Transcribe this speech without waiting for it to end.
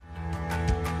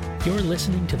You're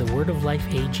listening to the Word of Life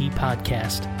AG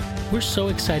podcast. We're so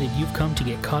excited you've come to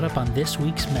get caught up on this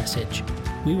week's message.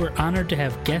 We were honored to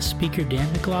have guest speaker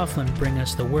Dan McLaughlin bring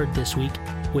us the Word this week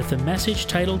with a message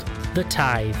titled, The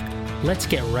Tithe. Let's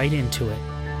get right into it.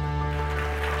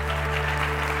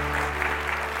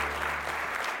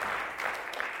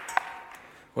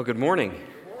 Well, good morning.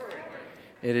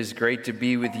 It is great to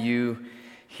be with you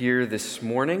here this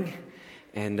morning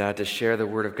and to share the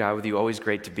Word of God with you. Always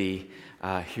great to be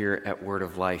here at Word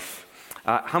of Life.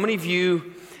 How many of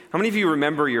you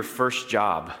remember your first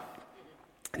job?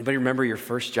 Anybody remember your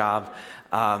first job?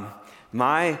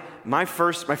 My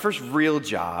first real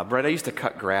job, right? I used to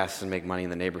cut grass and make money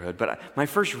in the neighborhood, but my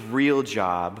first real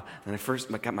job, and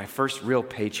I got my first real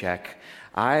paycheck,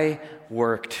 I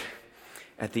worked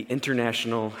at the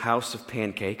International House of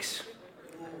Pancakes.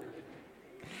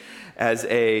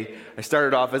 I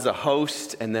started off as a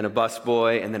host and then a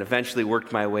busboy, and then eventually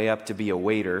worked my way up to be a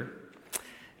waiter.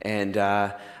 And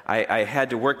I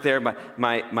had to work there.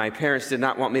 My parents did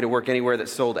not want me to work anywhere that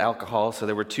sold alcohol, so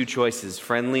there were two choices,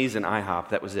 Friendly's and IHOP.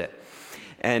 That was it.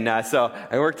 And so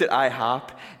I worked at IHOP,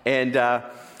 and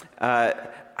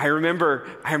I remember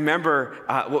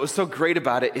what was so great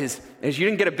about it is you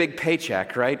didn't get a big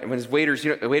paycheck, right? And as waiters,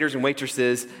 waiters and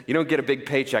waitresses, you don't get a big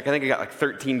paycheck. I think I got like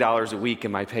 $13 a week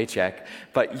in my paycheck,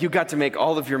 but you got to make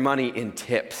all of your money in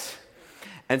tips.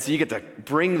 And so you get to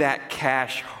bring that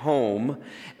cash home,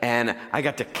 and I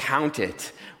got to count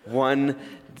it one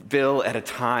bill at a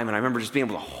time. And I remember just being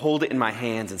able to hold it in my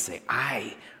hands and say,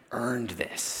 I earned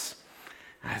this.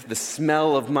 The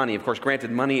smell of money. Of course,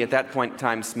 granted, money at that point in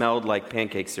time smelled like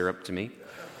pancake syrup to me.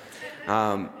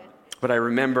 But I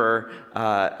remember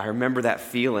that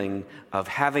feeling of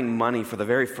having money for the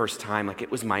very first time, like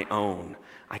it was my own.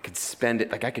 I could spend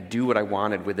it, like I could do what I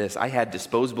wanted with this. I had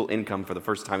disposable income for the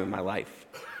first time in my life.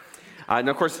 And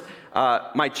of course,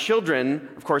 my children,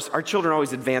 our children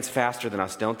always advance faster than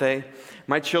us, don't they?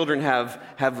 My children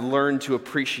have learned to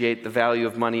appreciate the value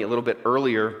of money a little bit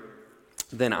earlier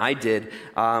than I did.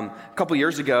 A couple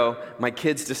years ago, my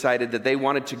kids decided that they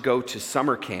wanted to go to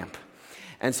summer camp.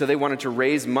 And so they wanted to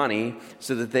raise money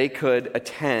so that they could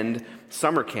attend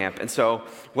summer camp. And so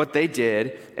what they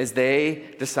did is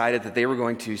they decided that they were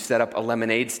going to set up a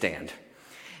lemonade stand.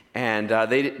 And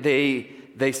they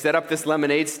set up this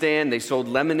lemonade stand. They sold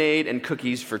lemonade and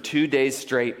cookies for 2 days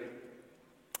straight.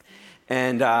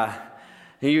 And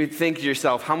you think to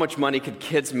yourself, how much money could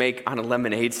kids make on a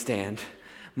lemonade stand?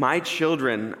 My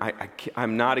children,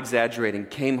 I'm not exaggerating,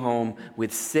 came home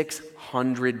with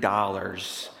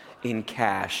 $600 in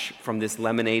cash from this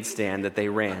lemonade stand that they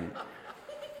ran.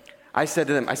 I said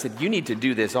to them, you need to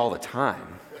do this all the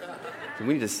time.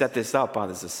 We need to set this up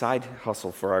as a side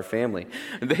hustle for our family.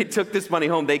 And they took this money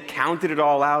home. They counted it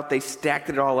all out. They stacked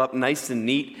it all up nice and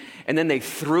neat. And then they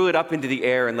threw it up into the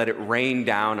air and let it rain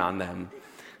down on them.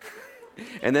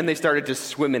 And then they started to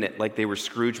swim in it like they were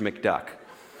Scrooge McDuck.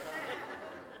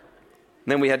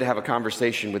 And then we had to have a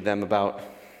conversation with them about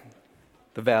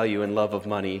the value and love of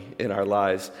money in our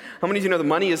lives. How many of you know that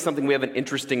money is something we have an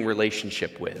interesting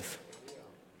relationship with?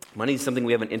 Money is something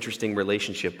we have an interesting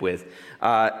relationship with.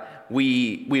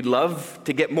 We'd love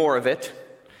to get more of it.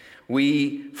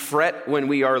 We fret when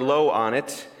we are low on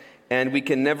it, and we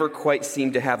can never quite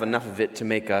seem to have enough of it to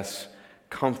make us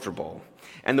comfortable.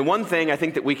 And the one thing I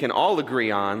think that we can all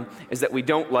agree on is that we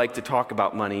don't like to talk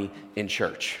about money in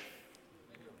church.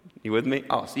 You with me?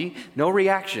 Oh, see? No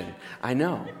reaction. I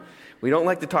know. We don't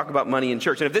like to talk about money in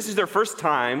church. And if this is their first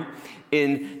time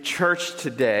in church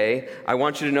today, I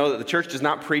want you to know that the church does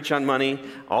not preach on money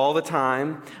all the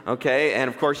time, okay? And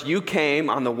of course, you came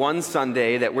on the one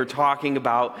Sunday that we're talking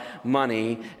about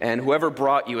money, and whoever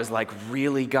brought you is like,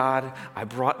 really, God? I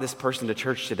brought this person to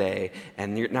church today,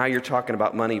 and now you're talking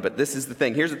about money. But this is the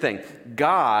thing. Here's the thing.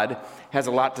 God has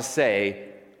a lot to say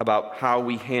about how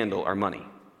we handle our money.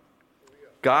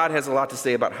 God has a lot to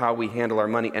say about how we handle our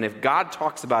money. And if God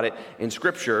talks about it in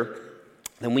Scripture,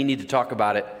 then we need to talk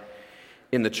about it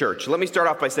in the church. Let me start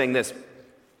off by saying this.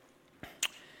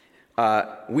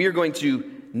 We are going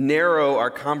to narrow our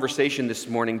conversation this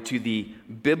morning to the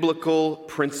biblical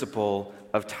principle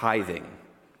of tithing.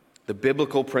 The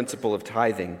biblical principle of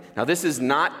tithing. Now, this is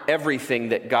not everything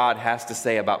that God has to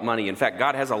say about money. In fact,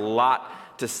 God has a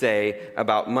lot to say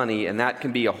about money, and that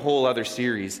can be a whole other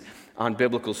series on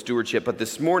biblical stewardship. But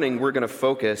this morning, we're going to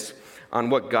focus on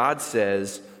what God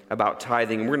says about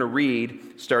tithing. And we're going to read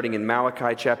starting in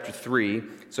Malachi chapter 3.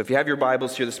 So if you have your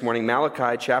Bibles here this morning,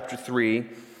 Malachi chapter 3,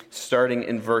 starting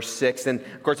in verse 6. And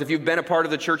of course, if you've been a part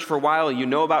of the church for a while, you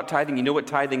know about tithing, you know what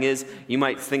tithing is, you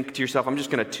might think to yourself, I'm just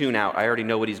going to tune out. I already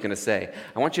know what he's going to say.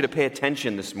 I want you to pay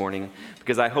attention this morning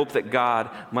because I hope that God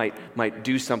might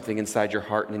do something inside your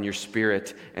heart and in your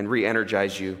spirit and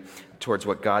re-energize you towards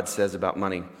what God says about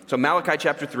money. So Malachi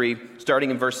chapter 3,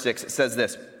 starting in verse 6, it says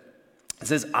this. It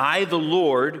says, I, the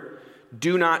Lord,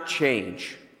 do not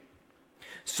change.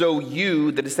 So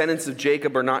you, the descendants of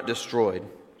Jacob, are not destroyed.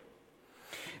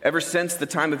 Ever since the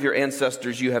time of your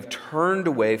ancestors, you have turned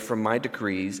away from my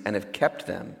decrees and have kept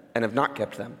them, and have not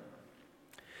kept them.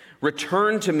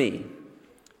 Return to me,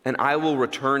 and I will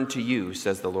return to you,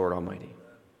 says the Lord Almighty.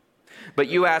 But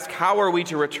you ask, how are we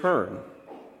to return?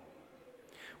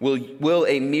 Will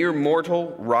a mere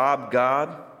mortal rob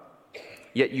God?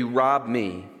 Yet you rob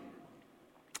me.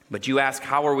 But you ask,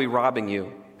 how are we robbing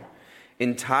you?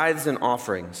 In tithes and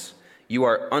offerings, you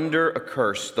are under a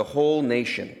curse, the whole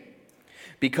nation,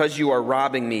 because you are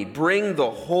robbing me. Bring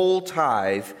the whole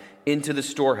tithe into the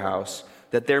storehouse,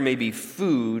 that there may be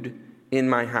food in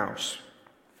my house.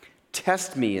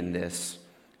 Test me in this,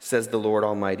 says the Lord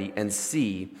Almighty, and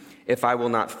see if I will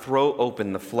not throw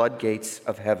open the floodgates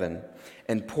of heaven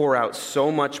and pour out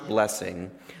so much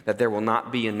blessing that there will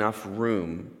not be enough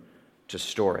room to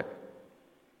store it.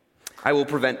 I will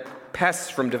prevent pests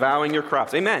from devouring your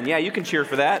crops. Amen. Yeah, you can cheer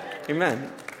for that.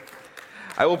 Amen.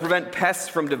 I will prevent pests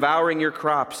from devouring your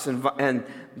crops, and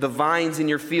the vines in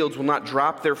your fields will not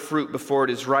drop their fruit before it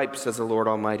is ripe, says the Lord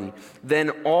Almighty. Then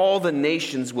all the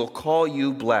nations will call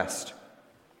you blessed,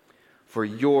 for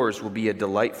yours will be a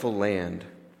delightful land,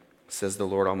 says the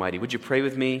Lord Almighty. Would you pray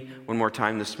with me one more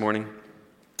time this morning?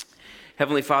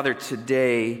 Heavenly Father,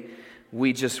 today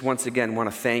we just once again want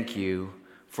to thank you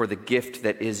for the gift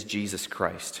that is Jesus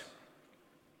Christ.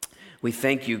 We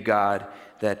thank you, God,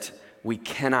 that we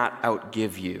cannot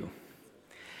outgive you.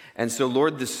 And so,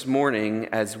 Lord, this morning,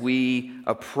 as we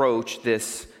approach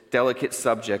this delicate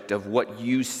subject of what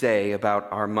you say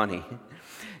about our money,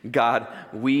 God,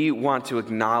 we want to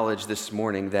acknowledge this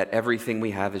morning that everything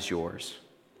we have is yours.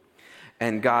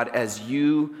 And God, as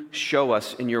you show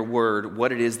us in your word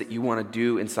what it is that you want to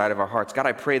do inside of our hearts, God,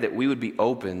 I pray that we would be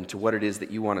open to what it is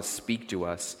that you want to speak to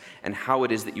us and how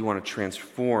it is that you want to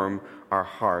transform our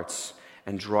hearts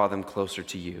and draw them closer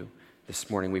to you. This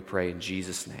morning we pray in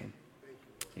Jesus' name.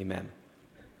 Amen.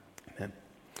 Amen.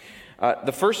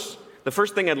 The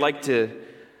first thing I'd like to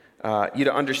you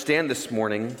to understand this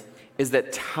morning is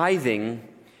that tithing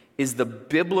is the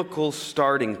biblical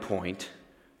starting point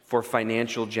for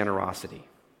financial generosity.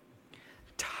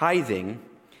 Tithing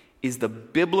is the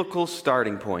biblical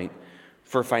starting point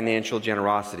for financial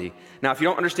generosity. Now, if you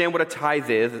don't understand what a tithe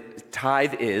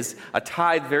is, a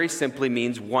tithe very simply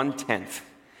means 1/10.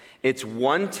 It's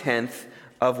 1/10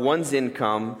 of one's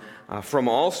income from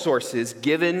all sources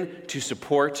given to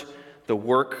support the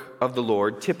work of the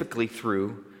Lord, typically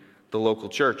through the local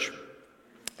church.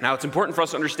 Now, it's important for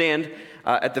us to understand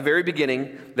at the very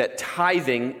beginning that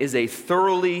tithing is a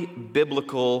thoroughly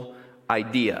biblical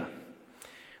idea.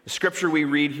 The scripture we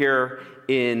read here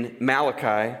in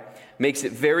Malachi makes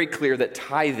it very clear that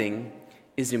tithing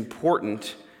is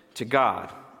important to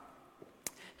God.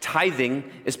 Tithing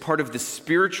is part of the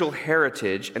spiritual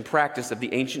heritage and practice of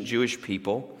the ancient Jewish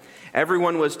people.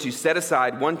 Everyone was to set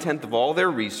aside 1/10 of all their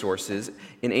resources.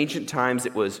 In ancient times,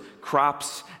 it was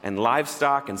crops and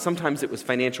livestock, and sometimes it was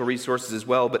financial resources as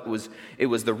well, but it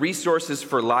was the resources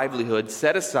for livelihood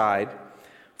set aside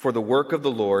for the work of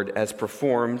the Lord as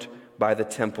performed by the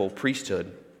temple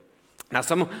priesthood. Now,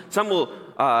 some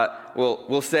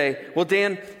will say, well,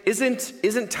 Dan,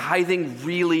 isn't tithing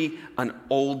really an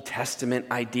Old Testament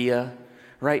idea?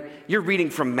 Right? You're reading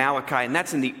from Malachi, and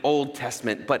that's in the Old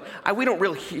Testament, but we don't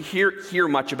really hear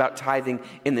much about tithing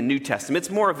in the New Testament.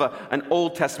 It's more of an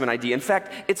Old Testament idea. In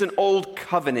fact, it's an Old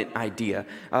Covenant idea.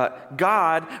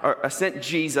 God sent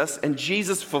Jesus, and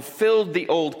Jesus fulfilled the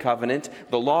Old Covenant,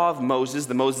 the law of Moses,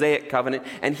 the Mosaic Covenant,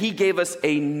 and he gave us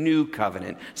a new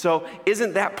covenant. So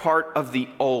isn't that part of the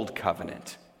Old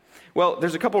Covenant? Well,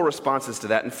 there's a couple of responses to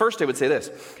that. And first, I would say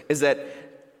this, is that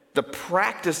the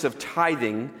practice of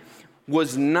tithing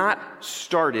was not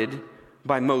started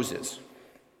by Moses.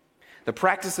 The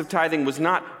practice of tithing was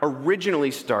not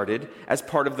originally started as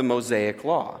part of the Mosaic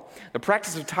law. The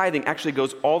practice of tithing actually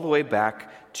goes all the way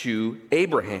back to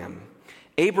Abraham.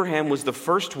 Abraham was the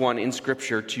first one in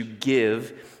Scripture to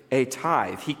give a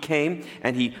tithe. He came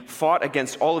and he fought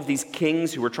against all of these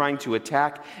kings who were trying to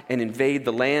attack and invade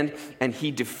the land, and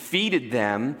he defeated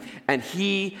them, and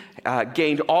he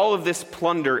gained all of this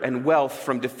plunder and wealth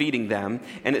from defeating them.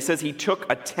 And it says he took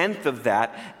 1/10 of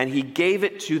that and he gave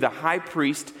it to the high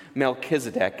priest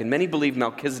Melchizedek. And many believe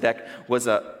Melchizedek was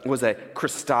a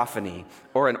Christophany,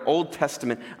 or an Old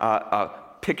Testament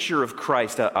picture of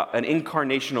Christ, an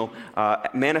incarnational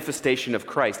manifestation of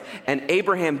Christ. And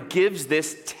Abraham gives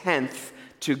this 1/10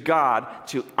 to God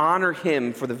to honor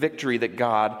him for the victory that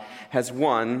God has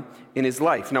won in his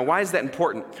life. Now, why is that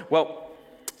important? Well,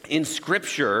 in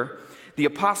Scripture, the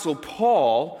Apostle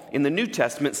Paul in the New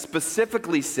Testament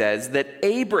specifically says that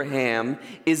Abraham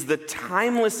is the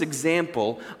timeless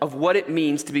example of what it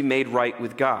means to be made right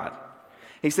with God.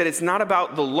 He said it's not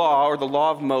about the law or the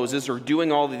law of Moses or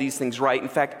doing all of these things right. In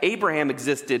fact, Abraham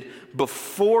existed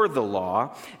before the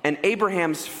law, and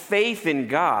Abraham's faith in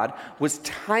God was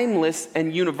timeless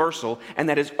and universal, and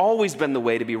that has always been the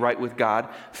way to be right with God,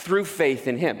 through faith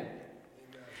in him.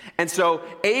 And so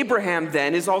Abraham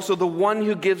then is also the one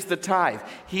who gives the tithe.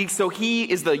 He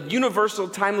is the universal,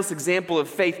 timeless example of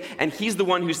faith, and he's the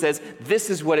one who says, this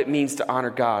is what it means to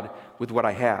honor God with what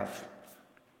I have.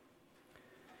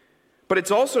 But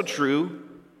it's also true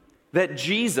that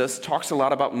Jesus talks a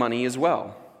lot about money as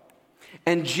well.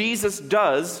 And Jesus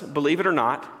does, believe it or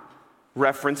not,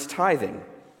 reference tithing.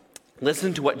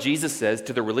 Listen to what Jesus says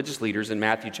to the religious leaders in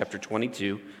Matthew chapter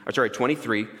 23,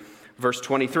 verse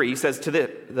 23. He says to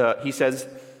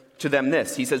them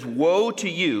this. He says, "Woe to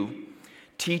you,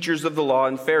 teachers of the law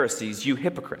and Pharisees, you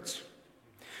hypocrites!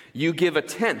 You give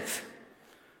 1/10,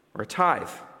 or a tithe,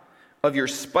 of your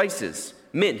spices,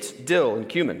 mint, dill, and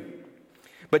cumin.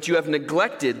 But you have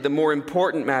neglected the more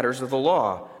important matters of the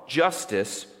law,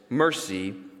 justice,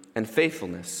 mercy, and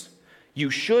faithfulness. You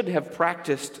should have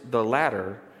practiced the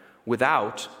latter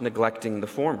without neglecting the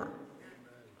former."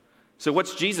 So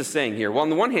what's Jesus saying here? Well, on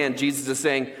the one hand, Jesus is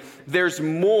saying there's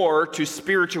more to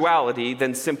spirituality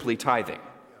than simply tithing.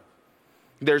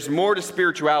 There's more to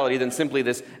spirituality than simply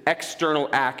this external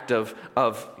act of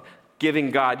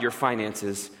giving God your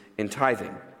finances in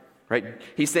tithing. Right?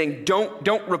 He's saying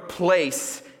don't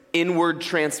replace inward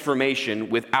transformation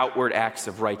with outward acts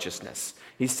of righteousness.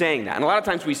 He's saying that. And a lot of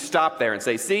times we stop there and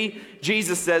say, see,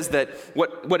 Jesus says that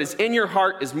what is in your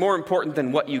heart is more important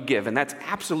than what you give. And that's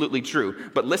absolutely true.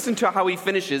 But listen to how he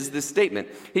finishes this statement.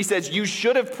 He says, you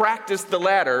should have practiced the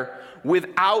latter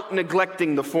without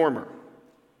neglecting the former.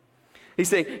 He's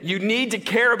saying you need to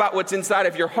care about what's inside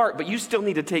of your heart, but you still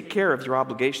need to take care of your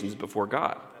obligations before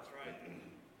God.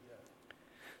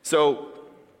 So,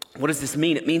 what does this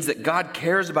mean? It means that God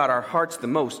cares about our hearts the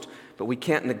most, but we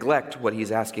can't neglect what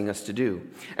he's asking us to do.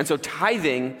 And so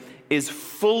tithing is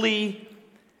fully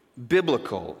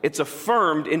biblical. It's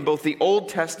affirmed in both the Old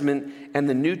Testament and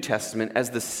the New Testament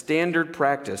as the standard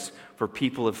practice for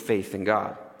people of faith in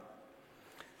God.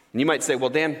 And you might say, well,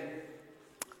 Dan,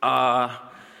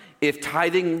 if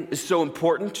tithing is so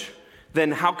important,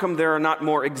 then how come there are not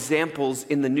more examples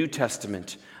in the New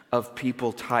Testament of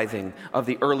people tithing, of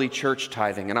the early church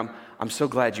tithing? And I'm so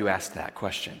glad you asked that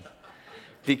question.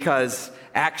 Because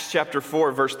Acts chapter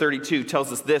 4, verse 32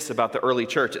 tells us this about the early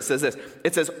church. It says this.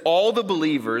 It says, all the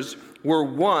believers were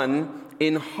one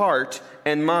in heart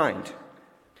and mind.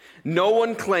 No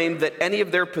one claimed that any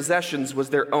of their possessions was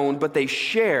their own, but they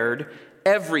shared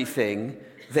everything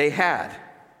they had.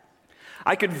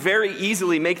 I could very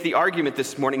easily make the argument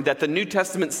this morning that the New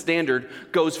Testament standard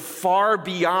goes far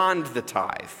beyond the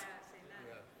tithe.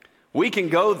 We can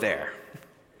go there.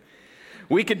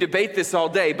 We could debate this all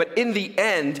day, but in the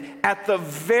end, at the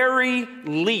very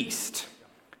least,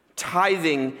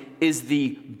 tithing is the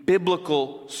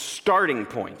biblical starting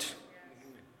point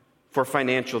for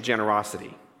financial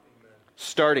generosity.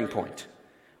 Starting point.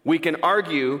 We can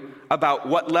argue about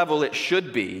what level it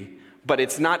should be, but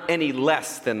it's not any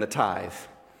less than the tithe.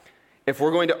 If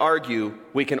we're going to argue,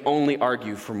 we can only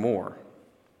argue for more.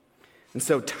 And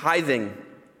so tithing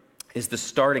is the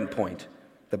starting point,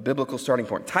 the biblical starting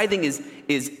point. Tithing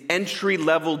is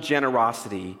entry-level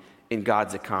generosity in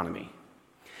God's economy.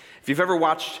 If you've ever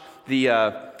watched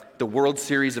the World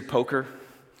Series of Poker,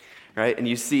 right, and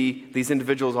you see these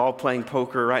individuals all playing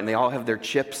poker, right, and they all have their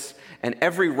chips, and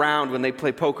every round when they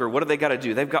play poker, what do they got to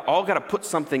do? They've all got to put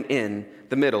something in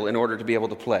the middle in order to be able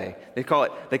to play. They call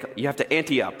it, you have to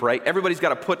ante up, right? Everybody's got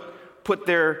to put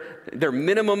their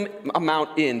minimum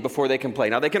amount in before they can play.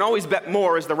 Now, they can always bet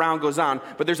more as the round goes on,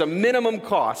 but there's a minimum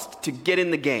cost to get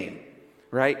in the game,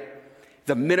 right?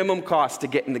 The minimum cost to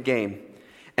get in the game.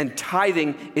 And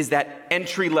tithing is that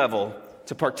entry level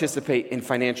to participate in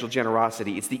financial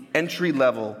generosity. It's the entry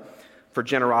level for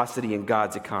generosity in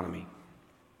God's economy.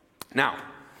 Now,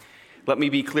 let me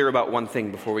be clear about one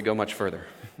thing before we go much further.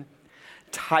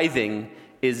 Tithing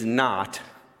is not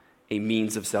a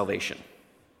means of salvation.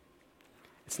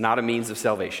 It's not a means of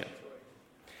salvation.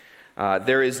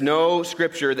 There is no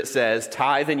scripture that says,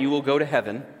 tithe and you will go to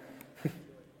heaven.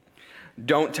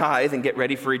 Don't tithe and get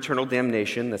ready for eternal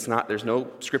damnation. There's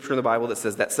no scripture in the Bible that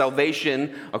says that.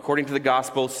 Salvation, according to the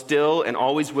gospel, still and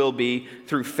always will be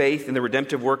through faith in the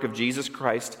redemptive work of Jesus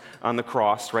Christ on the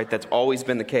cross, right? That's always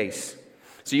been the case.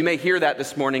 So you may hear that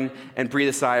this morning and breathe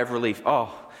a sigh of relief.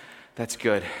 Oh, that's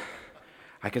good.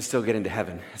 I can still get into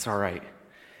heaven. It's all right.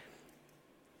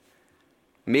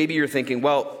 Maybe you're thinking,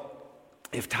 well,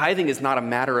 if tithing is not a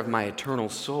matter of my eternal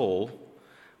soul,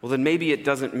 well, then maybe it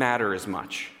doesn't matter as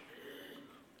much.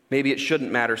 Maybe it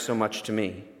shouldn't matter so much to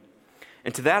me.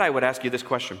 And to that, I would ask you this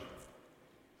question.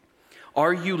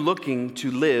 Are you looking to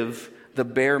live the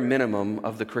bare minimum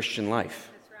of the Christian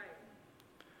life? That's right.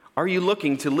 Are you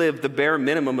looking to live the bare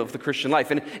minimum of the Christian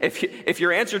life? And if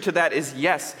your answer to that is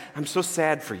yes, I'm so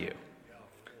sad for you.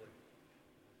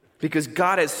 Because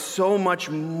God has so much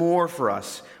more for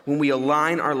us when we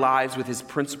align our lives with His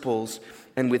principles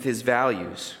and with His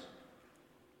values.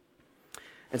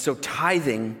 And so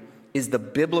tithing is the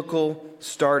biblical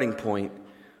starting point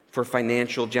for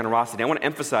financial generosity. I want to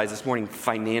emphasize this morning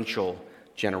financial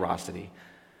generosity.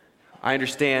 I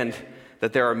understand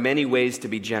that there are many ways to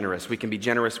be generous. We can be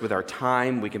generous with our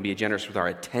time, we can be generous with our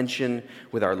attention,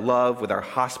 with our love, with our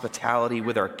hospitality,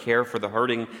 with our care for the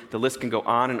hurting. The list can go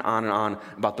on and on and on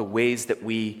about the ways that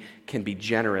we can be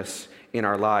generous in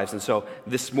our lives. And so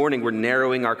this morning we're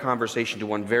narrowing our conversation to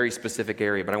one very specific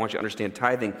area, but I want you to understand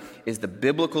tithing is the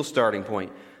biblical starting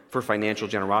point for financial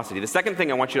generosity. The second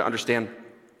thing I want you to understand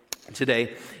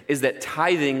today is that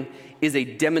tithing is a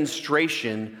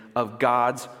demonstration of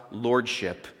God's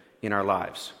lordship in our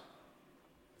lives.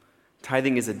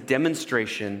 Tithing is a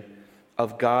demonstration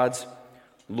of God's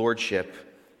lordship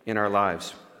in our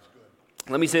lives.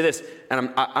 Let me say this,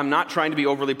 and I'm not trying to be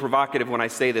overly provocative when I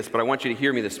say this, but I want you to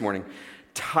hear me this morning.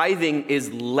 Tithing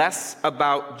is less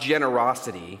about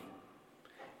generosity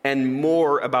and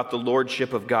more about the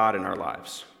lordship of God in our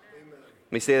lives.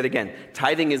 Let me say that again.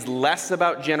 Tithing is less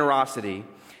about generosity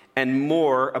and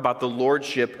more about the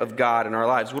lordship of God in our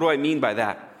lives. What do I mean by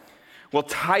that? Well,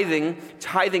 tithing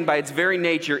by its very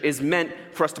nature is meant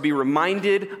for us to be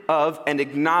reminded of and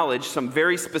acknowledge some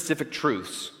very specific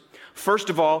truths. First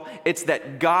of all, it's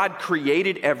that God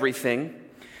created everything,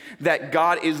 that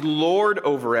God is Lord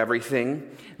over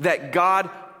everything, that God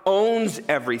owns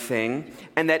everything,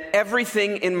 and that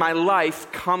everything in my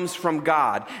life comes from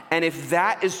God. And if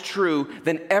that is true,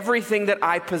 then everything that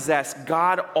I possess,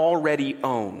 God already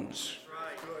owns.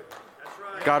 That's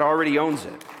right. God already owns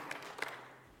it.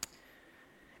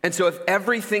 And so if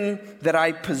everything that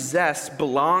I possess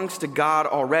belongs to God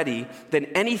already, then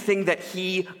anything that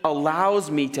He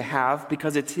allows me to have,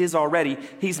 because it's His already,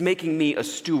 He's making me a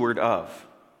steward of.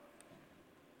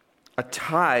 A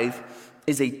tithe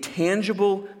is a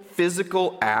tangible,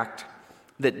 physical act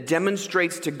that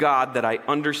demonstrates to God that I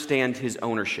understand His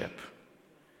ownership,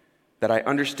 that I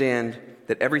understand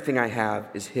that everything I have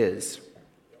is His.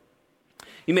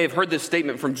 You may have heard this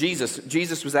statement from Jesus.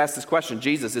 Jesus was asked this question,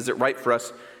 Jesus, is it right for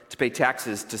us to pay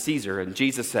taxes to Caesar? And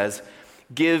Jesus says,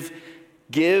 give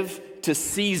to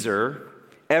Caesar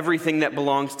everything that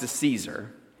belongs to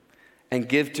Caesar, and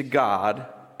give to God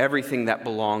everything that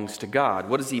belongs to God.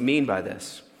 What does He mean by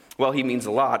this? Well, He means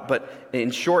a lot, but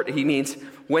in short, He means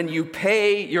when you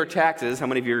pay your taxes, how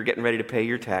many of you are getting ready to pay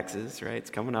your taxes, right?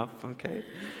 It's coming up, okay.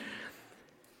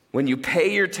 When you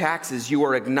pay your taxes, you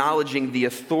are acknowledging the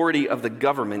authority of the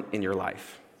government in your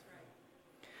life.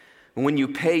 And when you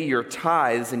pay your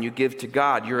tithes and you give to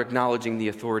God, you're acknowledging the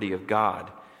authority of God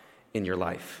in your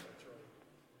life.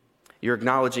 You're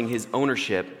acknowledging His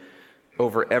ownership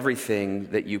over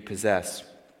everything that you possess.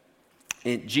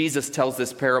 And Jesus tells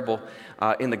this parable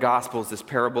in the Gospels, this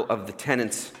parable of the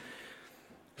tenants.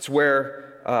 It's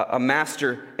where a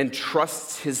master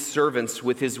entrusts his servants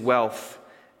with his wealth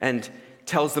and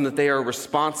tells them that they are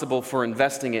responsible for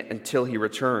investing it until he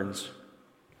returns.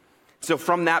 So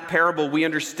from that parable, we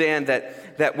understand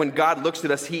that when God looks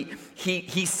at us, he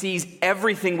sees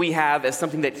everything we have as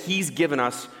something that He's given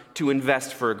us to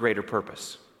invest for a greater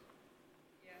purpose.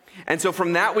 And so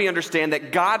from that, we understand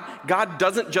that God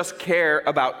doesn't just care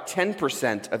about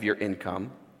 10% of your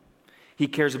income. He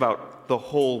cares about the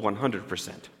whole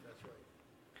 100%.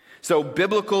 So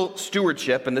biblical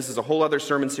stewardship, and this is a whole other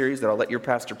sermon series that I'll let your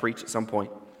pastor preach at some point.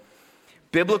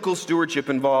 Biblical stewardship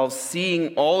involves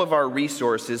seeing all of our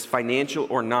resources, financial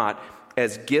or not,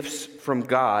 as gifts from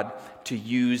God to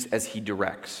use as He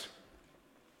directs.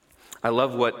 I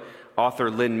love what author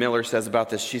Lynn Miller says about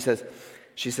this. She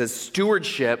says,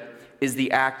 stewardship is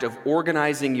the act of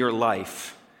organizing your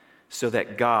life so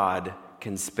that God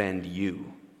can spend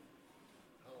you.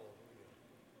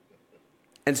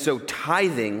 And so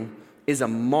tithing is a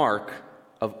mark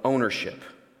of ownership.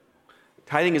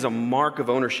 Tithing is a mark of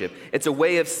ownership. It's a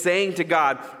way of saying to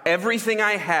God, everything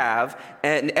I have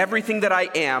and everything that I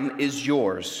am is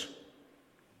yours.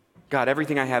 God,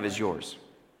 everything I have is yours.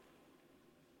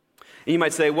 And you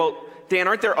might say, well, Dan,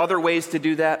 aren't there other ways to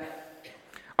do that?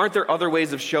 Aren't there other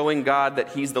ways of showing God that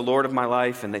He's the Lord of my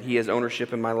life and that He has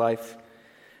ownership in my life?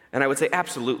 And I would say,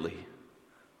 absolutely.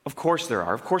 Of course there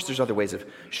are. Of course there's other ways of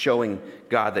showing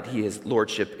God that He has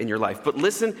lordship in your life. But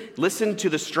listen to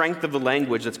the strength of the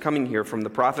language that's coming here from the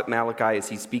prophet Malachi as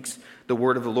he speaks the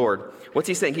word of the Lord. What's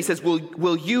he saying? He says,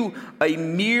 will you, a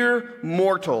mere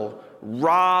mortal,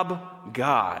 rob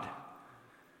God?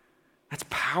 That's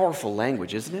powerful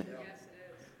language, isn't it? Yes, it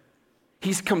is.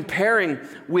 He's comparing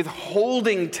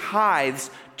withholding tithes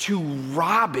to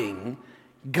robbing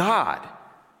God.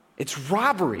 It's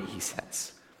robbery, he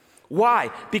says.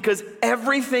 Why? Because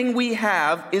everything we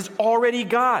have is already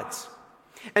God's.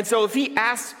 And so if He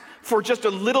asks for just a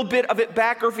little bit of it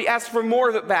back, or if He asks for more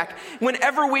of it back,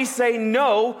 whenever we say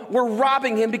no, we're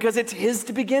robbing Him because it's His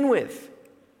to begin with.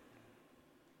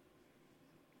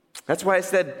 That's why I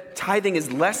said tithing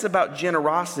is less about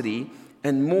generosity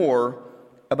and more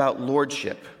about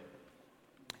lordship.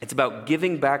 It's about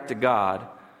giving back to God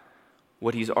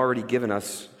what He's already given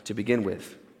us to begin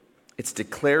with. It's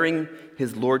declaring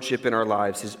His lordship in our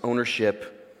lives, His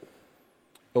ownership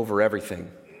over everything.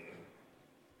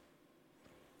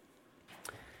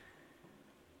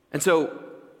 And so,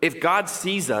 if God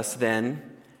sees us then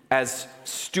as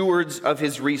stewards of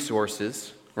His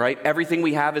resources, right? Everything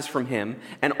we have is from Him,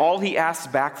 and all He asks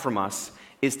back from us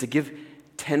is to give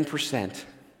 10%,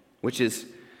 which is,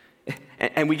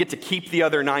 and we get to keep the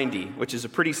other 90, which is a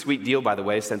pretty sweet deal, by the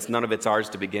way, since none of it's ours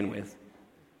to begin with.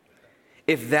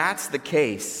 If that's the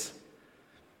case,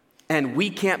 and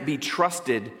we can't be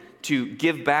trusted to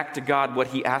give back to God what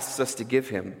He asks us to give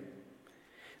Him,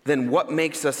 then what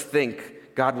makes us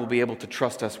think God will be able to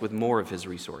trust us with more of His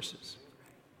resources?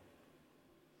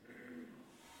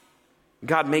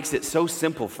 God makes it so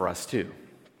simple for us too.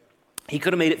 He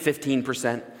could have made it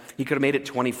 15%. He could have made it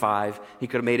 25. He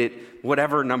could have made it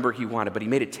whatever number He wanted, but He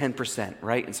made it 10%,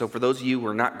 right? And so for those of you who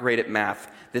are not great at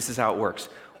math, this is how it works.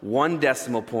 1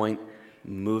 decimal point,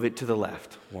 move it to the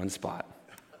left, 1 spot.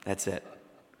 That's it.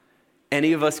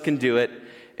 Any of us can do it.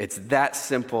 It's that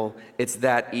simple. It's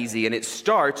that easy. And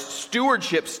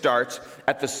stewardship starts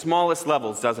at the smallest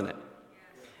levels, doesn't it?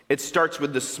 It starts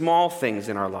with the small things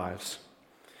in our lives.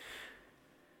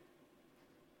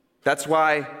 That's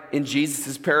why in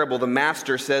Jesus' parable, the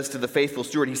master says to the faithful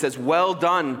steward, he says, well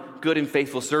done, good and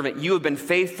faithful servant. You have been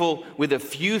faithful with a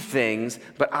few things,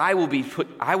 but I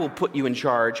will put you in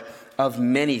charge of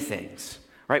many things.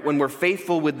 Right? When we're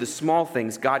faithful with the small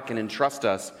things, God can entrust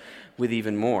us with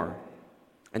even more.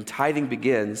 And tithing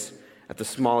begins at the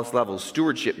smallest levels.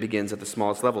 Stewardship begins at the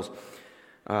smallest levels.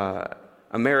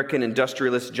 American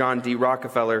industrialist John D.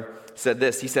 Rockefeller said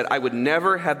this. He said, I would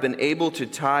never have been able to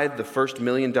tithe the first $1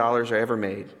 million I ever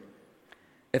made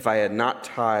if I had not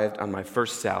tithed on my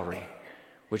first salary,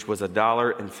 which was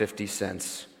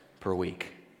 $1.50 per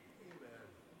week.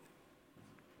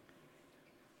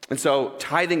 And so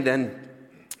tithing then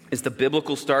is the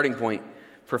biblical starting point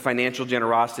for financial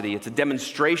generosity. It's a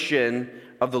demonstration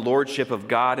of the lordship of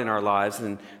God in our lives.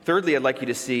 And thirdly, I'd like you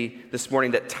to see this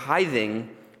morning that tithing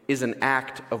is an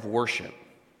act of worship.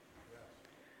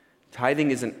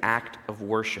 Tithing is an act of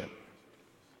worship.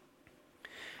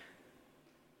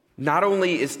 Not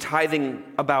only is tithing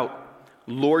about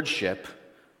lordship,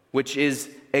 which is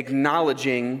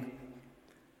acknowledging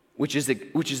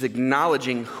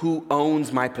who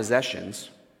owns my possessions,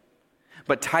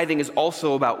 but tithing is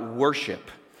also about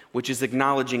worship, which is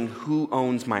acknowledging who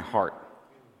owns my heart.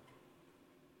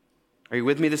 Are you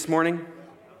with me this morning?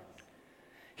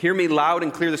 Hear me loud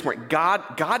and clear this morning.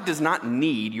 God does not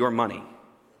need your money.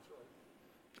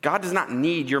 God does not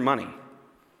need your money.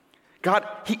 God,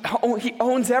 He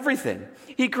owns everything.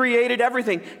 He created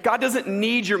everything. God doesn't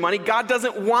need your money. God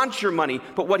doesn't want your money.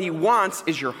 But what He wants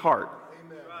is your heart.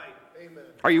 Amen. Right. Amen.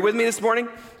 Are you with me this morning?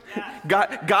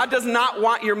 Yeah. God does not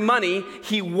want your money.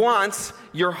 He wants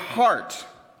your heart.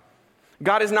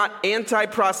 God is not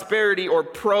anti-prosperity or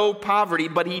pro-poverty,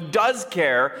 but He does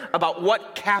care about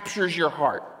what captures your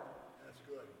heart. That's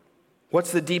good.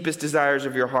 What's the deepest desires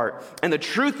of your heart? And the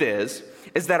truth is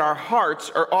that our hearts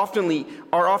are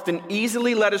often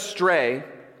easily led astray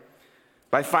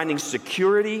by finding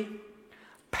security,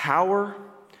 power,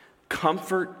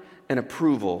 comfort and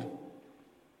approval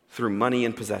through money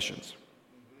and possessions.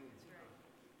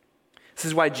 This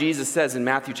is why Jesus says in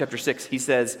Matthew chapter 6, he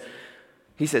says,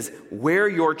 where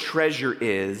your treasure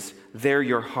is, there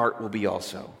your heart will be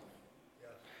also.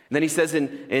 And then he says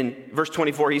in verse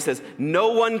 24, he says,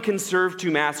 no one can serve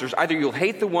two masters. Either you'll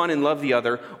hate the one and love the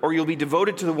other, or you'll be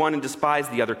devoted to the one and despise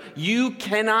the other. You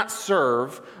cannot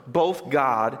serve both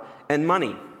God and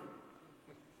money.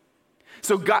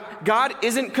 So God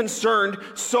isn't concerned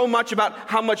so much about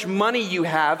how much money you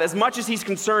have as much as he's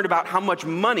concerned about how much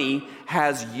money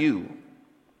has you.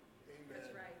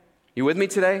 You with me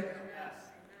today?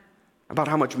 About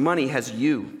how much money has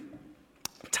you.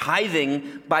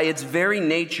 Tithing, by its very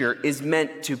nature, is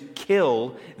meant to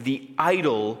kill the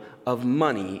idol of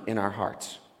money in our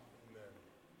hearts.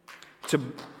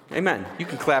 Amen. You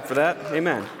can clap for that.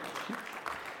 Amen.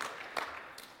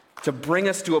 To bring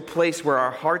us to a place where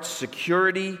our heart's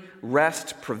security,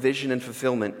 rest, provision, and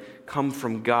fulfillment come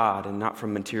from God and not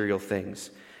from material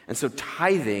things. And so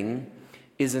tithing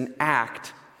is an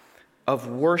act of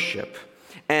worship.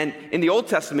 And in the Old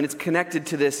Testament, it's connected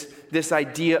to this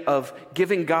idea of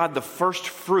giving God the first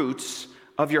fruits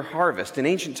of your harvest. In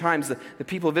ancient times, the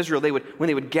people of Israel, when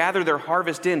they would gather their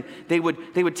harvest in, they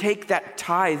would take that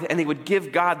tithe and they would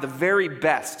give God the very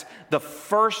best, the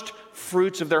first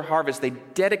fruits of their harvest. They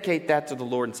dedicate that to the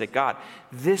Lord and say, God,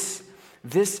 this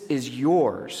is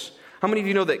yours. How many of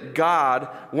you know that God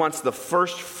wants the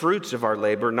first fruits of our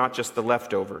labor, not just the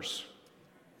leftovers?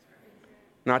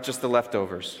 Not just the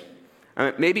leftovers.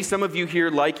 Maybe some of you here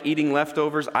like eating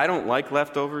leftovers. I don't like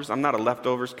leftovers. I'm not a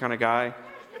leftovers kind of guy.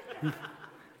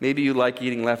 Maybe you like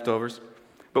eating leftovers.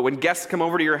 But when guests come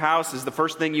over to your house, is the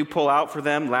first thing you pull out for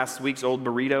them last week's old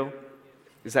burrito?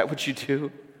 Is that what you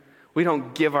do? We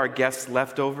don't give our guests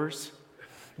leftovers.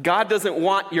 God doesn't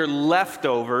want your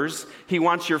leftovers. He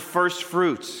wants your first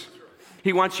fruits.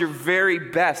 He wants your very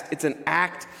best. It's an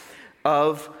act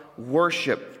of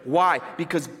worship. Why?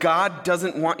 Because God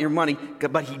doesn't want your money,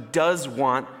 but he does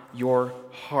want your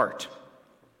heart.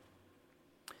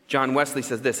 John Wesley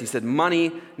says this. He said,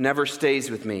 money never stays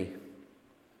with me.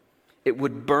 It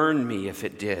would burn me if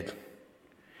it did.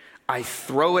 I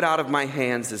throw it out of my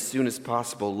hands as soon as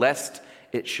possible, lest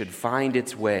it should find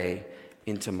its way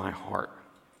into my heart.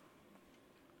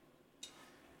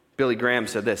 Billy Graham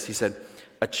said this. He said,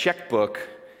 a checkbook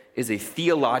is a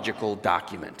theological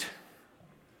document.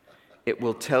 It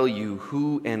will tell you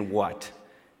who and what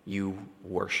you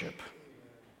worship.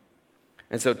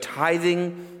 And so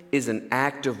tithing is an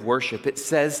act of worship. It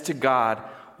says to God,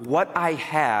 what I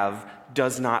have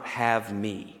does not have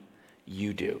me.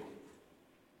 You do.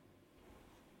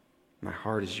 My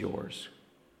heart is yours.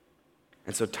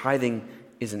 And so tithing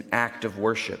is an act of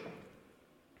worship.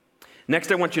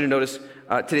 Next, I want you to notice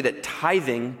today that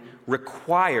tithing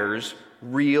requires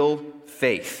real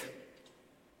faith.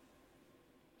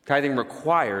 Tithing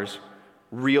requires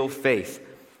real faith.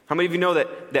 How many of you know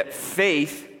that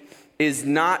faith is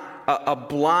not a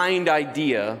blind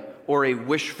idea or a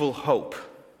wishful hope?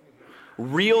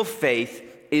 Real faith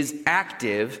is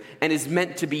active and is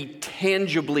meant to be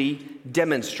tangibly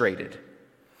demonstrated.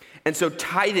 And so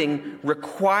tithing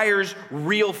requires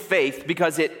real faith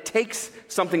because it takes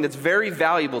something that's very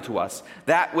valuable to us,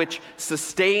 that which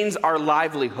sustains our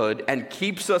livelihood and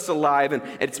keeps us alive, and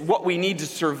it's what we need to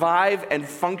survive and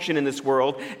function in this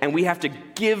world, and we have to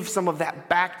give some of that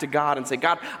back to God and say,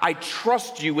 God, I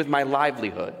trust you with my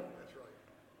livelihood.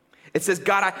 It says,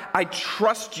 God, I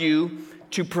trust you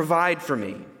to provide for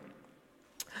me.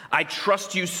 I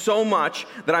trust you so much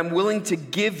that I'm willing to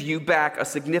give you back a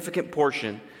significant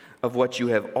portion of what you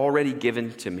have already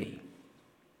given to me.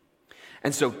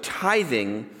 And so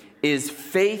tithing is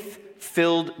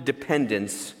faith-filled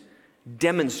dependence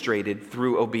demonstrated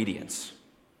through obedience.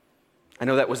 I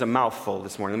know that was a mouthful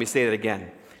this morning. Let me say that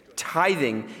again.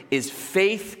 Tithing is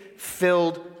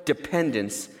faith-filled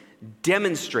dependence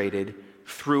demonstrated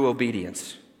through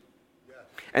obedience.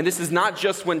 And this is not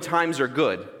just when times are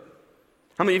good.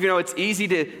 How many of you know it's easy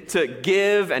to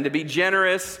give and to be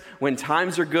generous when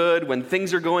times are good, when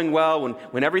things are going well,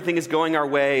 when everything is going our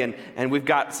way and we've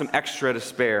got some extra to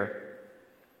spare.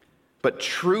 But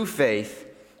true faith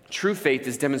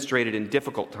is demonstrated in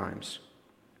difficult times,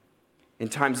 in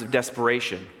times of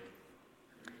desperation,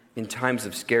 in times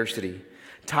of scarcity.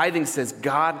 Tithing says,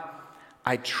 God,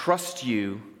 I trust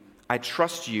you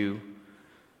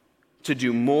to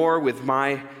do more with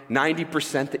my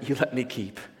 90% that you let me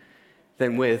keep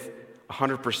than with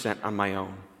 100% on my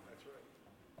own.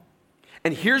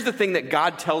 And here's the thing that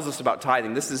God tells us about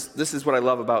tithing. This is what I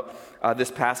love about this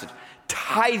passage.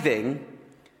 Tithing,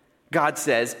 God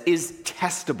says, is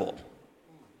testable.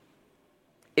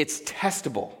 It's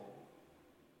testable.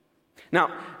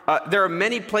 Now, there are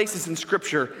many places in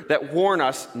Scripture that warn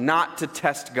us not to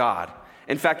test God.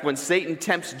 In fact, when Satan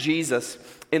tempts Jesus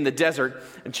in the desert,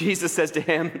 Jesus says to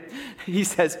him, he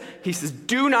says,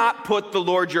 do not put the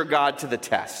Lord your God to the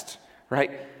test,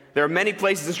 right? There are many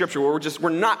places in Scripture where we're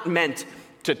not meant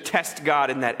to test God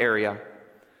in that area.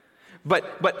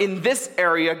 But in this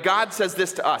area, God says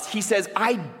this to us. He says,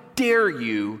 I dare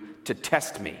you to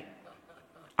test me.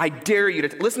 I dare you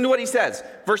to, listen to what he says.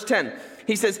 Verse 10,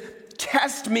 he says,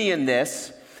 test me in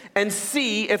this and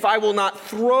see if I will not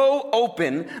throw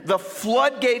open the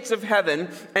floodgates of heaven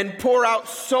and pour out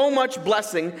so much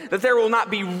blessing that there will not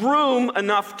be room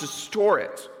enough to store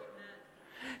it.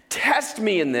 Test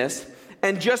me in this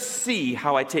and just see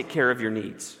how I take care of your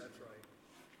needs.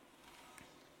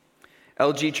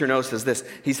 L.G. Chernow says this.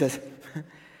 He says,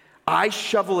 I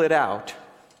shovel it out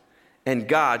and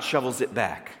God shovels it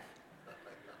back.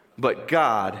 But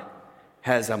God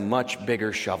has a much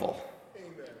bigger shovel.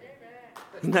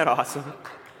 Isn't that awesome?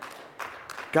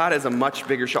 God has a much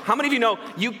bigger shovel. How many of you know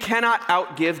you cannot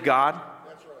outgive God?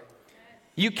 That's right.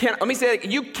 You can't, let me say it,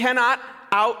 you cannot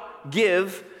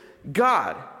outgive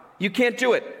God. You can't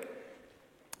do it.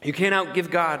 You can't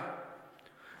outgive God.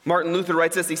 Martin Luther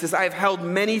writes this. He says, I have held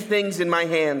many things in my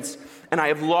hands, and I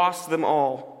have lost them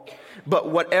all. But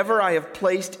whatever I have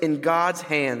placed in God's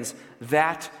hands,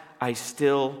 that I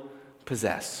still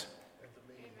possess.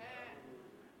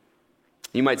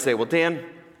 You might say, well, Dan,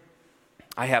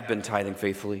 I have been tithing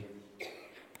faithfully.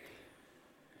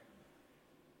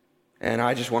 And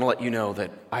I just want to let you know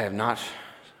that I have not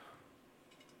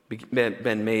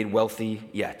been made wealthy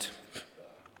yet.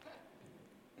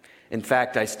 In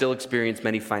fact, I still experience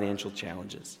many financial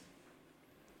challenges.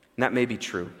 And that may be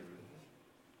true.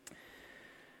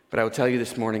 But I will tell you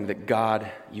this morning that God,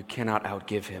 you cannot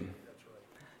outgive him.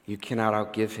 You cannot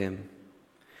outgive him.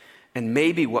 And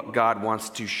maybe what God wants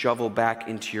to shovel back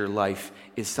into your life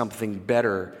is something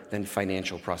better than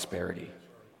financial prosperity.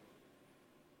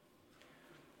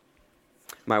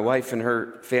 My wife and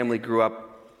her family grew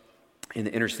up in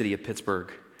the inner city of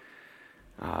Pittsburgh.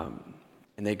 And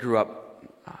they grew up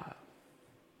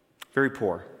very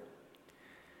poor.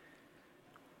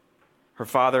 Her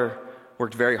father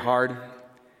worked very hard.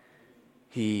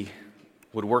 He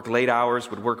would work late hours,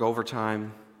 would work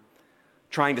overtime,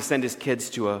 trying to send his kids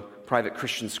to a private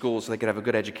Christian school so they could have a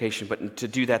good education. But to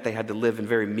do that, they had to live in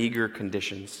very meager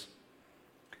conditions.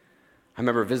 I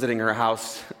remember visiting her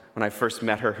house when I first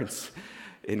met her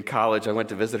in college. I went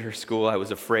to visit her school. I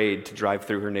was afraid to drive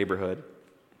through her neighborhood.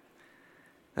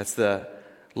 That's the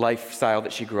lifestyle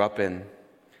that she grew up in.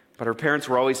 But her parents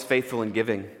were always faithful in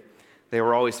giving. They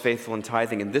were always faithful in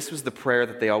tithing. And this was the prayer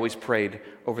that they always prayed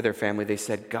over their family. They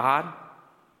said, God,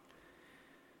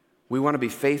 we want to be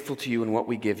faithful to you in what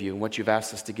we give you and what you've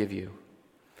asked us to give you.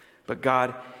 But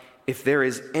God, if there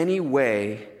is any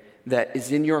way that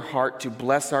is in your heart to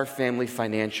bless our family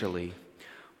financially,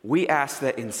 we ask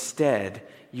that instead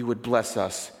you would bless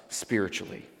us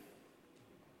spiritually.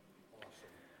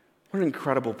 What an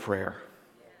incredible prayer.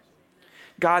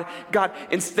 God,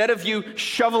 instead of you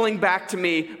shoveling back to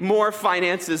me more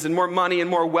finances and more money and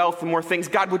more wealth and more things,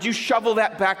 God, would you shovel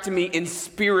that back to me in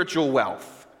spiritual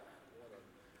wealth?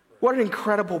 What an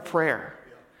incredible prayer.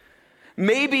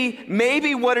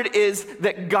 Maybe what it is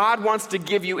that God wants to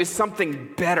give you is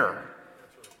something better.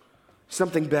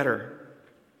 Something better.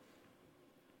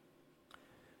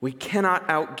 We cannot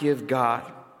outgive God.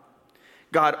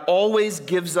 God always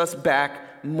gives us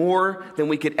back more than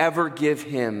we could ever give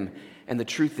him. And the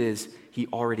truth is, he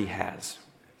already has.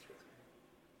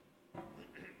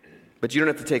 But you don't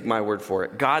have to take my word for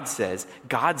it. God says,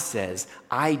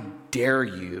 I dare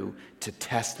you to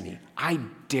test me. I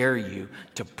dare you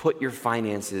to put your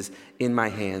finances in my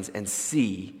hands and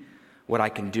see what I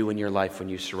can do in your life when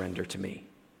you surrender to me.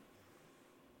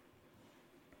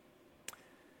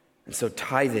 And so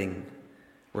tithing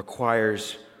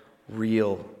requires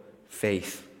real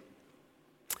faith.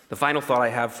 The final thought I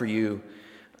have for you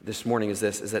this morning is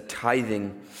this, is that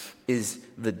tithing is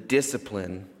the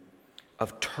discipline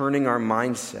of turning our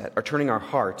mindset, or turning our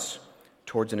hearts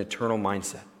towards an eternal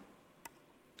mindset.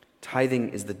 Tithing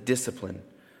is the discipline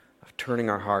of turning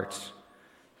our hearts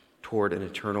toward an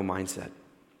eternal mindset.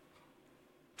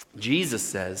 Jesus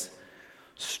says,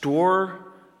 store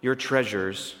your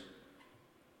treasures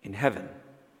in heaven.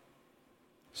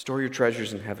 Store your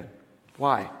treasures in heaven.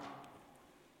 Why?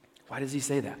 Why does he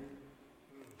say that?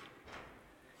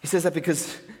 He says that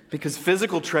because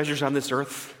physical treasures on this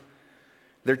earth,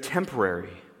 they're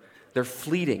temporary, they're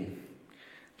fleeting,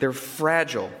 they're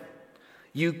fragile.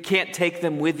 You can't take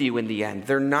them with you in the end.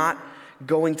 They're not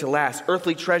going to last.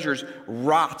 Earthly treasures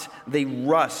rot, they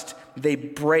rust, they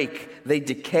break, they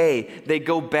decay, they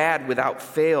go bad without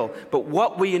fail. But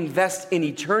what we invest in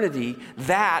eternity,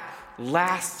 that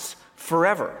lasts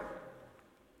forever.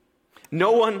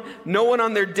 No one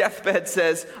on their deathbed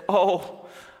says, "Oh,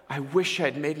 I wish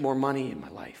I'd made more money in my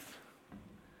life."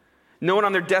 No one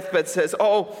on their deathbed says,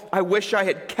 "Oh, I wish I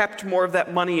had kept more of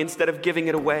that money instead of giving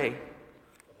it away."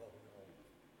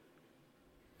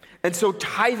 And so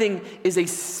tithing is a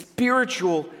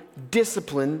spiritual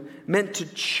discipline meant to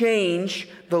change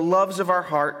the loves of our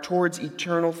heart towards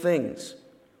eternal things.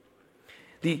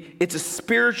 It's a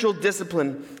spiritual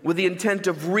discipline with the intent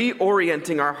of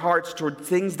reorienting our hearts toward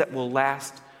things that will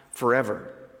last forever.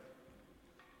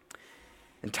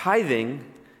 And tithing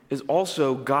is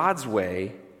also God's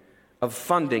way of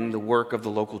funding the work of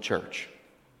the local church.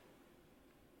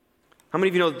 How many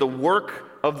of you know that the work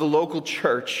of the local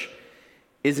church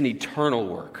is an eternal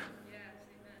work?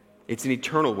 It's an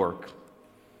eternal work.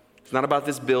 It's not about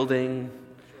this building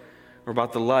or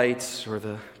about the lights or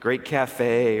the great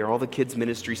cafe or all the kids'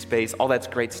 ministry space. All that's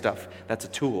great stuff. That's a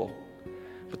tool.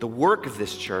 But the work of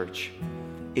this church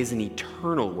is an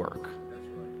eternal work.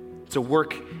 It's a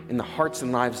work in the hearts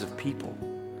and lives of people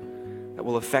that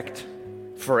will affect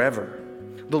forever.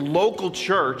 The local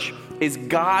church is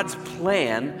God's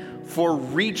plan for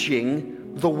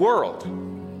reaching the world.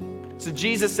 So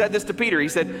Jesus said this to Peter. He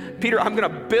said, "Peter, I'm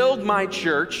going to build my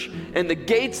church, and the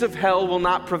gates of hell will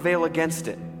not prevail against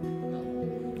it."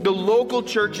 The local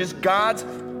church is God's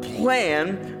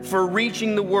plan for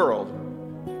reaching the world.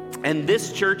 And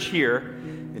this church here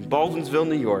in Baldwinsville,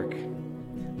 New York,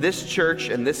 this church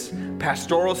and this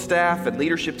pastoral staff and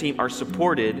leadership team are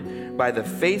supported by the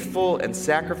faithful and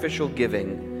sacrificial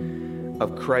giving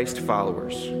of Christ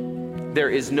followers. There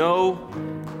is no,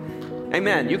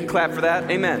 amen, you can clap for that,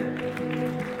 amen.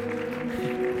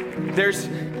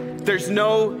 There's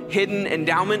no hidden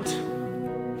endowment.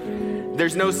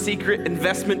 There's no secret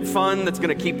investment fund that's going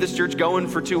to keep this church going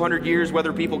for 200 years,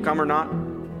 whether people come or not.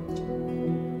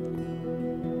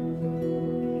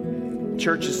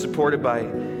 Church is supported by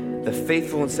the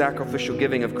faithful and sacrificial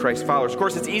giving of Christ's followers. Of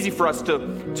course, it's easy for us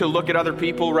to look at other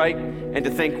people, right? And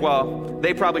to think, well,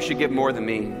 they probably should give more than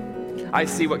me. I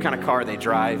see what kind of car they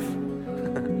drive.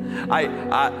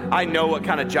 I know what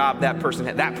kind of job that person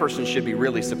had. That person should be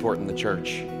really supporting the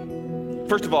church.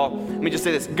 First of all, let me just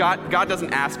say this. God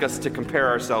doesn't ask us to compare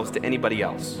ourselves to anybody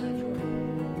else.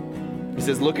 He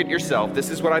says, look at yourself.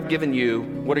 This is what I've given you.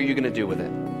 What are you going to do with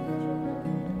it?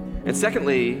 And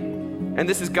secondly, and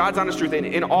this is God's honest truth,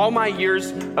 in all my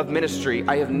years of ministry,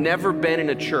 I have never been in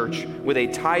a church with a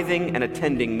tithing and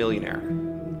attending millionaire.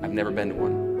 I've never been to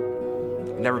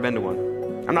one. Never been to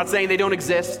one. I'm not saying they don't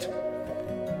exist.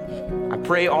 I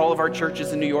pray all of our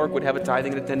churches in New York would have a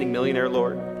tithing and attending millionaire,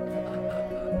 Lord.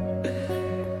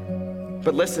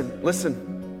 But listen.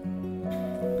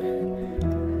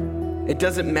 It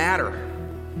doesn't matter.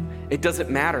 It doesn't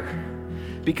matter.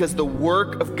 Because the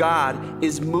work of God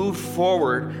is moved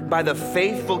forward by the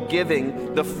faithful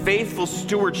giving, the faithful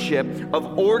stewardship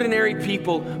of ordinary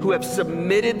people who have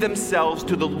submitted themselves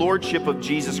to the lordship of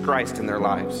Jesus Christ in their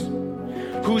lives,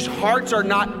 whose hearts are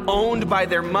not owned by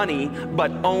their money,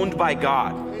 but owned by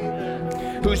God,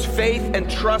 whose faith and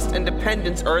trust and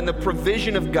dependence are in the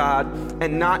provision of God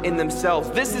and not in themselves.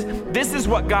 This is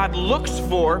what God looks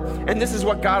for, and this is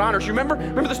what God honors. You remember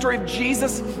the story of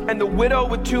Jesus and the widow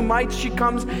with 2 mites? She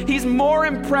comes. He's more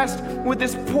impressed with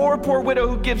this poor widow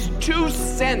who gives 2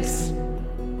 cents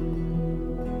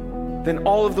than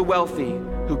all of the wealthy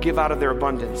who give out of their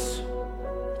abundance.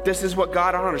 This is what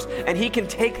God honors. And he can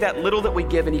take that little that we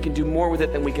give and he can do more with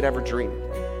it than we could ever dream.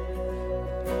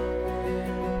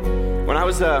 When I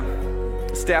was a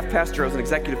staff pastor, I was an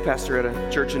executive pastor at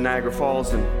a church in Niagara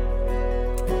Falls, and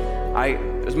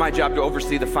it was my job to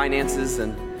oversee the finances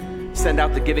and send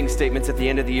out the giving statements at the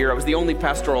end of the year. I was the only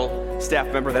pastoral staff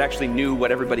member that actually knew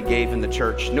what everybody gave in the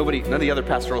church. None of the other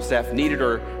pastoral staff needed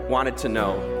or wanted to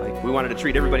know. Like, we wanted to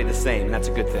treat everybody the same, and that's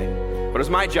a good thing. But it was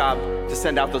my job to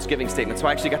send out those giving statements, so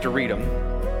I actually got to read them.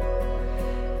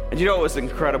 And you know, it was an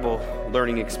incredible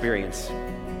learning experience.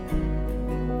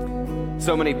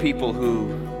 So many people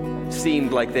who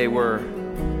seemed like they were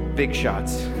big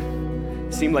shots,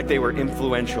 seemed like they were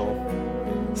influential,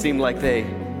 seemed like they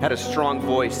had a strong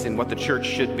voice in what the church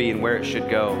should be and where it should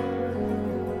go.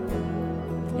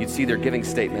 You'd see their giving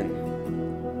statement,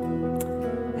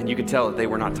 and you could tell that they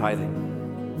were not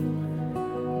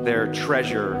tithing. Their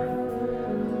treasure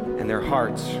and their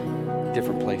hearts,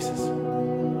 different places.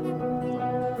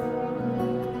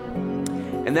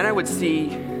 And then I would see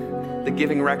the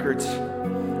giving records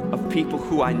of people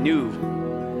who I knew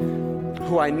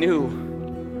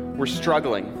were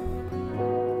struggling,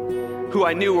 who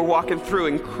I knew were walking through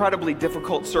incredibly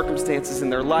difficult circumstances in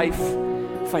their life,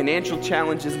 financial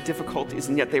challenges and difficulties,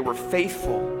 and yet they were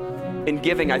faithful in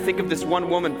giving. I think of this one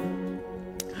woman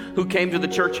who came to the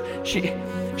church.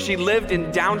 She lived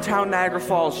in downtown Niagara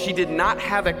Falls. She did not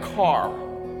have a car,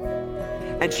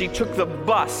 and she took the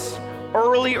bus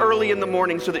early in the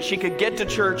morning so that she could get to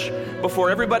church before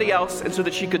everybody else and so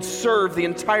that she could serve the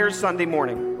entire Sunday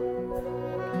morning.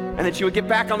 And then she would get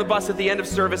back on the bus at the end of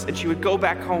service and she would go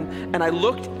back home. And I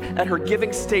looked at her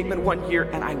giving statement one year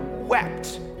and I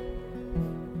wept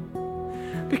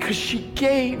because she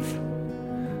gave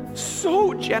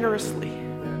so generously.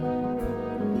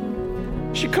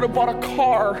 She could have bought a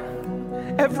car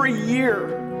every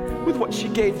year with what she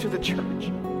gave to the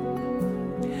church.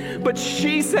 But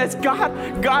she says,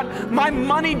 God, my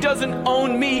money doesn't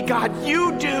own me. God,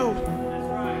 you do.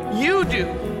 You do.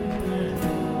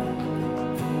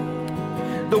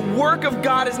 The work of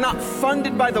God is not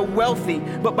funded by the wealthy,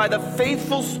 but by the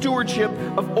faithful stewardship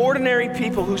of ordinary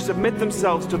people who submit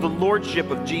themselves to the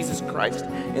lordship of Jesus Christ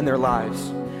in their lives,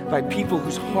 by people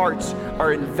whose hearts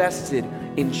are invested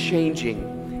in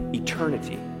changing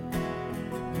eternity.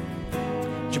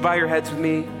 Would you bow your heads with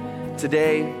me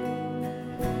today?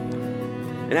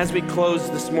 And as we close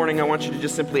this morning, I want you to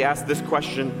just simply ask this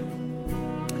question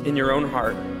in your own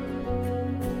heart.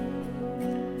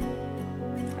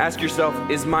 Ask yourself,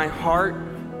 is my heart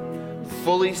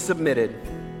fully submitted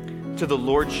to the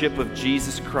lordship of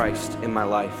Jesus Christ in my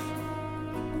life?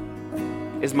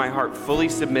 Is my heart fully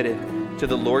submitted to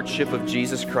the lordship of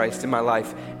Jesus Christ in my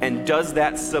life? And does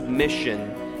that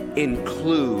submission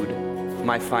include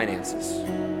my finances?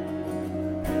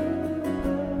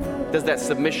 Does that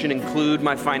submission include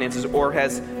my finances, or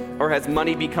has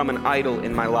money become an idol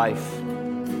in my life?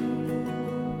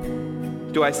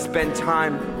 Do I spend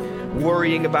time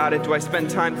worrying about it? Do I spend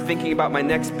time thinking about my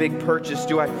next big purchase?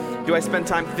 Do I spend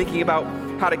time thinking about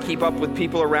how to keep up with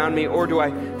people around me? Or do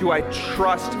I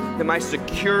trust that my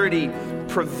security,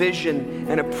 provision,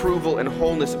 and approval and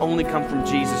wholeness only come from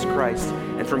Jesus Christ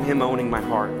and from Him owning my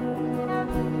heart?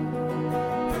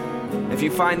 If you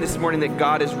find this morning that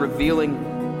God is revealing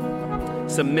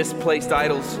some misplaced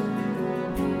idols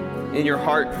in your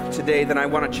heart today, then I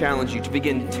want to challenge you to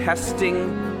begin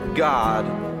testing God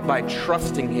by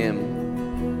trusting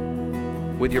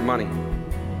Him with your money.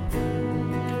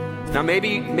 Now maybe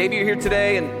you're here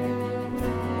today and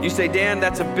you say, Dan,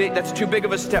 that's too big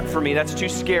of a step for me. That's too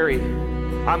scary.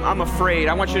 I'm afraid.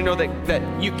 I want you to know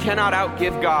that you cannot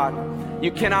outgive God.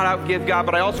 You cannot outgive God,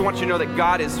 but I also want you to know that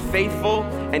God is faithful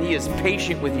and He is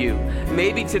patient with you.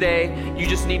 Maybe today you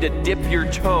just need to dip your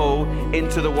toe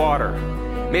into the water.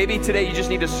 Maybe today you just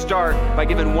need to start by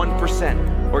giving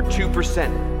 1% or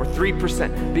 2% or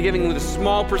 3%. Be giving with a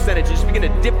small percentage. Just begin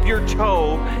to dip your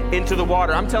toe into the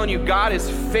water. I'm telling you, God is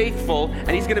faithful and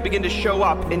He's going to begin to show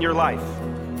up in your life.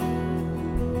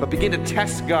 But begin to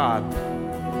test God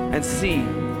and see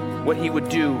what He would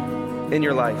do in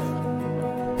your life.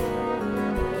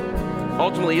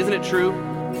 Ultimately, isn't it true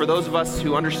for those of us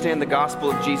who understand the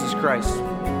gospel of Jesus Christ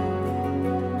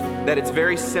that it's a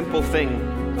very simple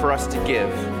thing for us to give?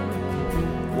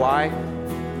 Why?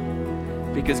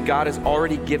 Because God has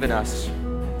already given us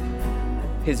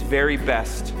His very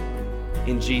best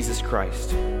in Jesus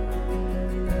Christ.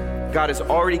 God has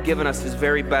already given us His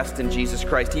very best in Jesus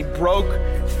Christ. He broke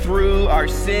through our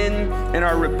sin and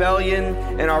our rebellion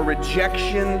and our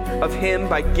rejection of Him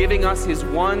by giving us His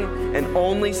one and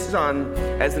only Son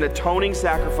as an atoning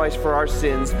sacrifice for our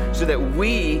sins so that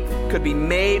we could be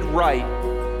made right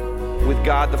with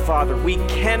God the Father. We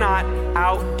cannot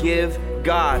outgive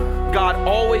God. God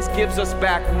always gives us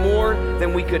back more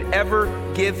than we could ever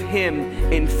give Him.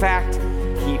 In fact,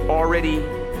 He already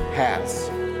has.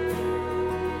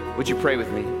 Would you pray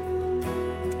with me?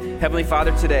 Heavenly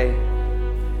Father, today,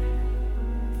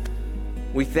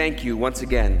 we thank You once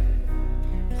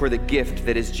again for the gift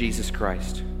that is Jesus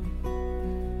Christ.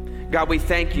 God, we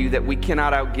thank You that we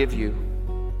cannot outgive You.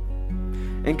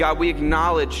 And God, we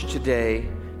acknowledge today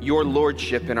Your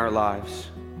lordship in our lives.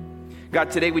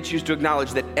 God, today we choose to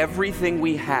acknowledge that everything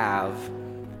we have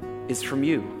is from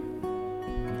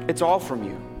You. It's all from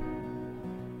You.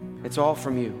 It's all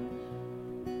from You.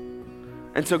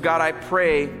 And so, God, I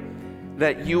pray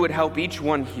that You would help each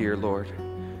one here, Lord,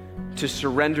 to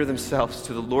surrender themselves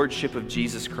to the lordship of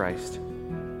Jesus Christ.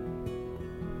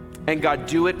 And God,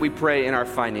 do it, we pray, in our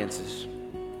finances.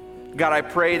 God, I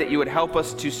pray that You would help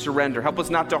us to surrender. Help us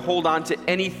not to hold on to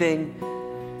anything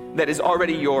that is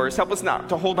already yours. Help us not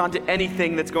to hold on to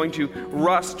anything that's going to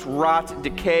rust, rot,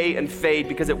 decay, and fade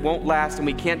because it won't last and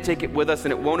we can't take it with us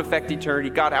and it won't affect eternity.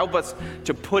 God, help us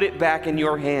to put it back in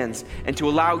your hands and to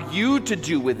allow you to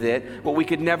do with it what we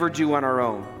could never do on our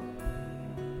own.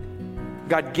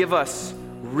 God, give us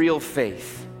real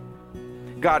faith.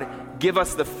 God, give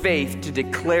us the faith to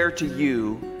declare to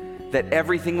you that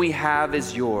everything we have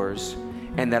is yours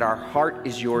and that our heart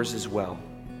is yours as well.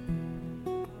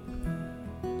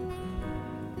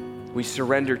 We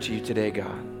surrender to you today,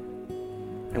 God.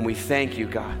 And we thank you,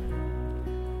 God,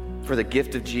 for the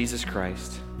gift of Jesus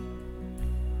Christ.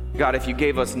 God, if you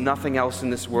gave us nothing else in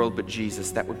this world but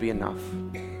Jesus, that would be enough.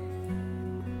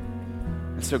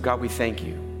 And so, God, we thank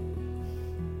you.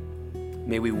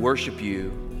 May we worship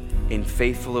you in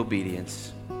faithful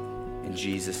obedience. In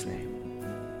Jesus' name,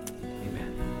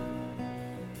 amen.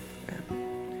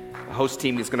 The host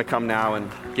team is going to come now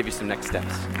and give you some next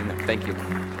steps. Amen. Thank you.